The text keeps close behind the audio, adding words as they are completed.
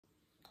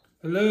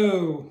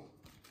Hello,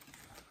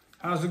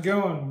 how's it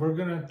going? We're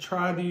gonna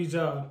try these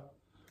hot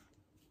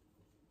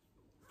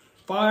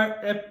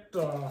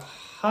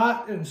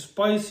and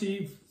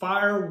spicy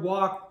fire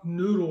wok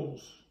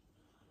noodles.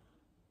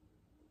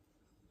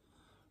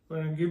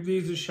 We're gonna give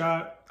these a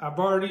shot. I've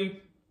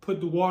already put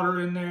the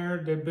water in there.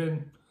 They've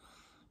been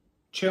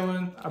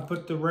chilling. I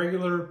put the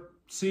regular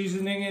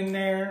seasoning in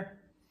there.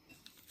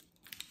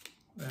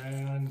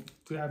 And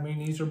I mean,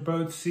 these are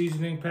both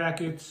seasoning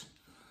packets.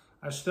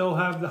 I still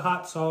have the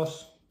hot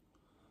sauce,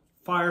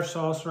 fire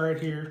sauce right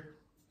here.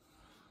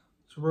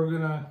 So we're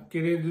gonna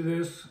get into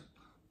this.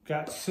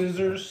 Got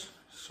scissors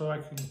so I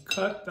can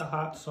cut the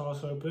hot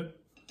sauce open.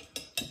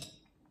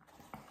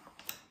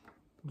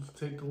 Let's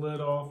take the lid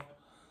off.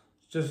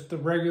 It's just the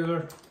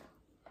regular.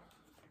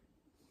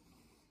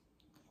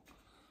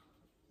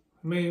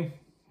 I mean,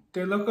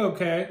 they look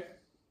okay.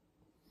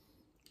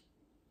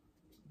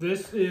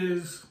 This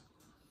is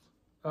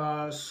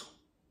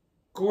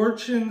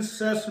scorching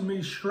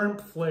sesame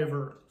shrimp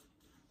flavor.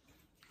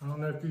 I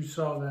don't know if you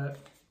saw that.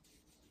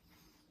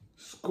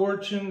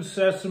 Scorching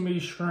sesame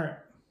shrimp.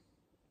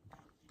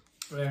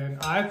 And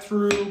I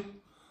threw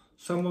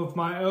some of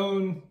my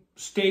own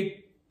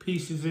steak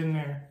pieces in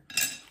there.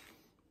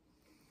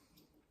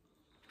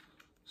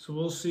 So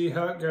we'll see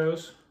how it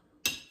goes.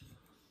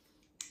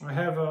 I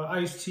have an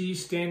iced tea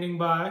standing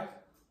by.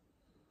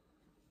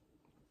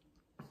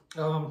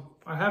 I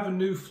have a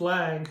new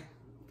flag.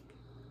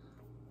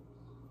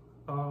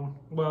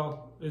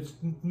 Well, it's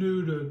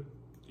new to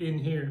in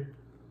here.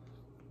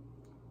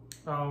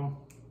 I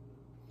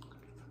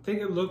think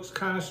it looks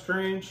kind of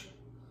strange.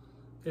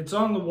 It's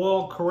on the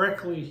wall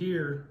correctly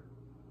here,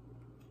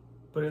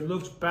 but it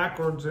looks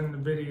backwards in the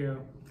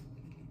video.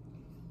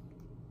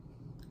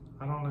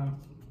 I don't know.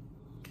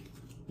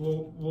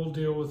 We'll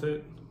deal with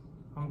it.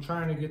 I'm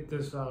trying to get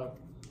this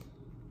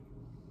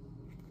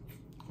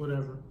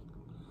whatever.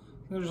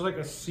 There's like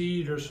a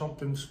seed or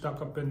something stuck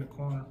up in the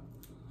corner.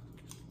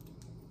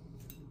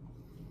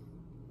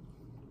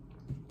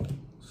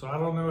 So I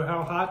don't know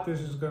how hot this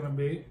is gonna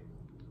be.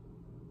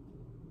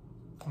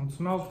 It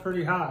smells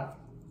pretty hot.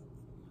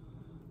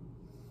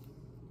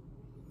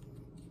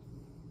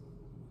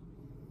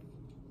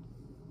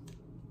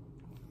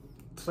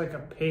 It's like a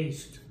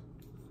paste.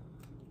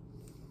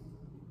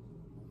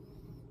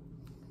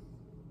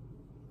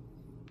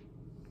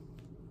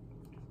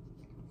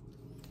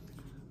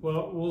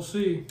 Well, we'll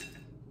see.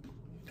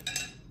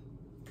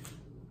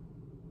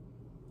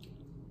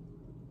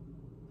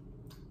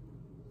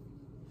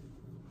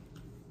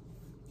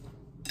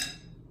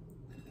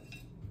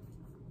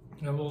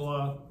 And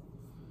we'll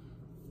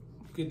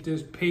get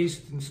this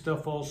paste and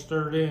stuff all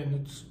stirred in.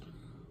 It's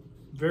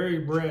very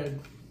red.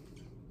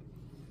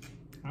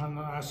 I don't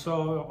know, I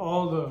saw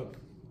all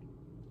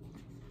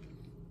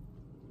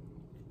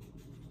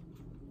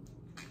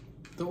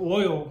the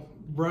oil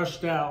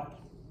brushed out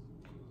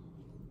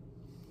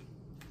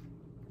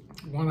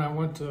when I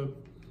went to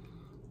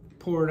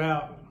pour it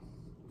out.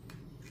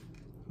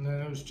 And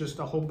then it was just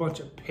a whole bunch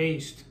of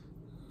paste.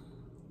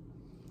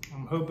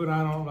 I'm hoping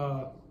I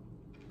don't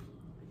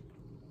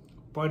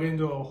bite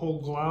into a whole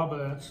glob of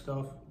that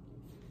stuff.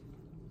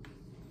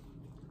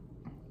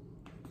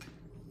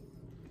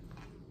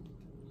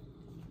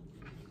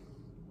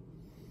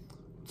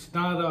 It's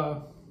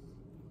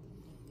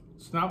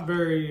not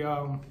very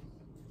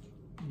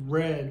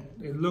red.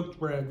 It looked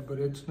red, but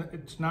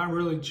it's not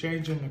really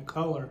changing the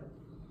color.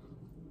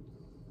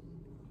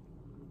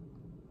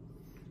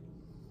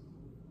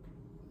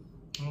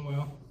 Oh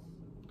well.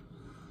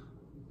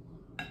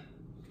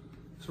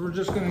 So we're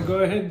just gonna go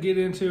ahead and get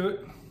into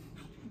it.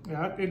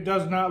 Yeah, it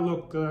does not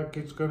look like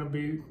it's gonna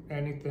be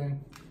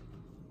anything.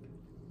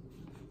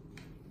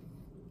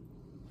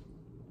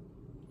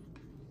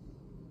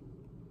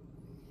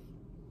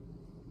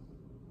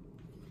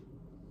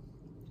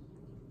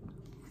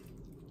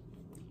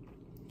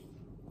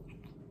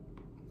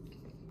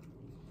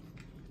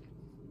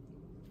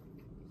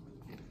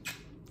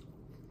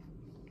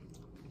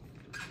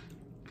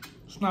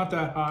 It's not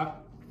that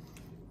hot.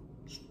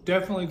 It's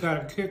definitely got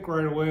a kick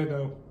right away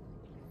though.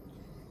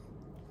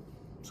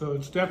 So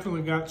it's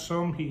definitely got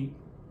some heat.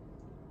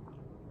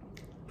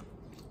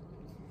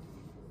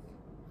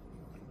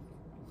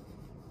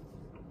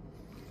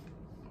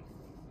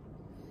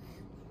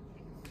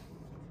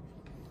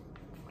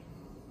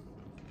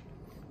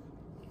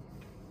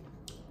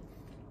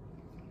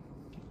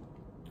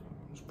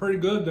 It's pretty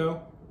good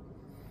though.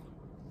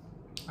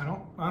 I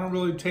don't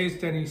really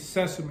taste any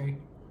sesame.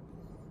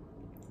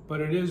 But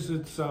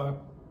it's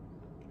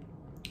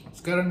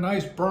got a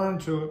nice burn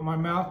to it. My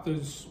mouth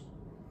is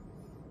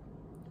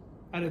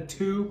at a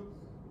 2,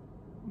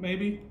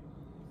 maybe.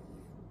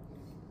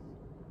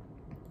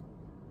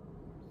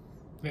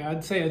 Yeah,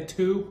 I'd say a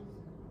 2.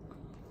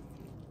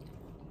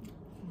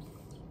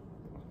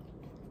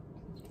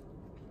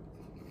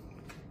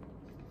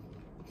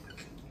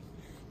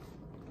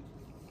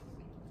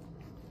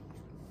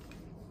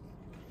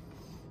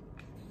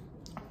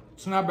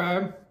 It's not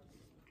bad.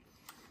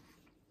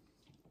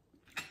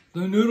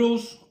 The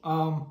noodles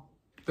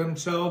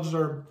themselves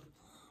are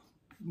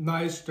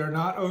nice. They're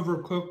not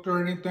overcooked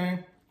or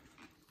anything.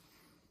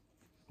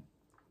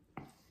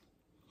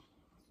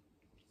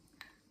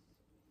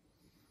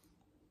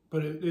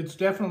 But it's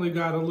definitely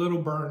got a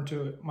little burn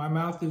to it. My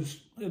mouth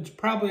it's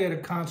probably at a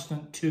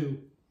constant 2.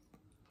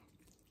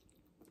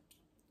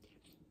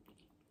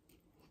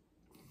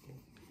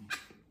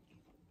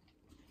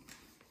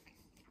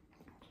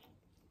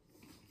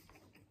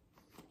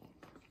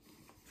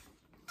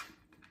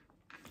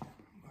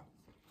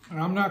 And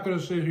I'm not going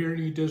to sit here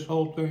and eat this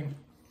whole thing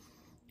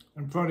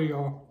in front of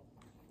y'all.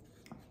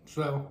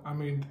 So, I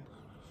mean,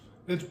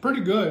 it's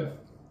pretty good,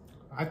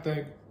 I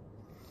think.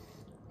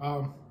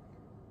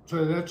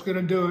 So that's going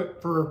to do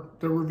it for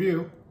the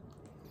review.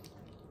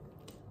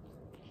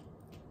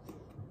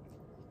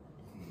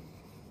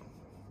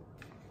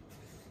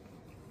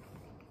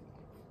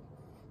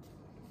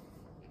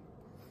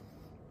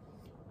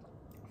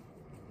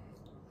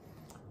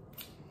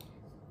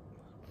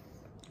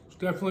 It's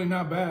definitely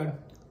not bad.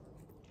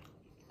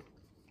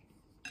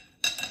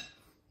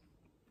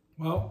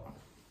 Well,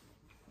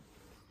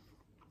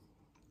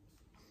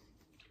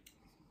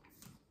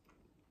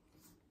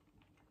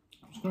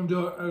 it's going to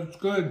do it. It's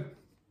good.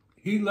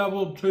 Heat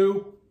level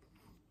 2.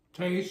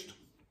 Taste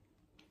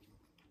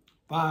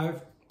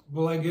 5.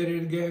 Will I get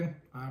it again?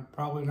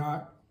 Probably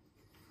not.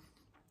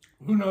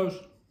 Who knows?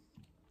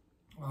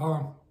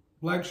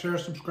 Like, share,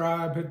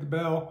 subscribe, hit the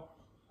bell,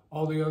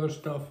 all the other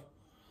stuff.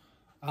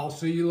 I'll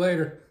see you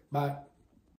later. Bye.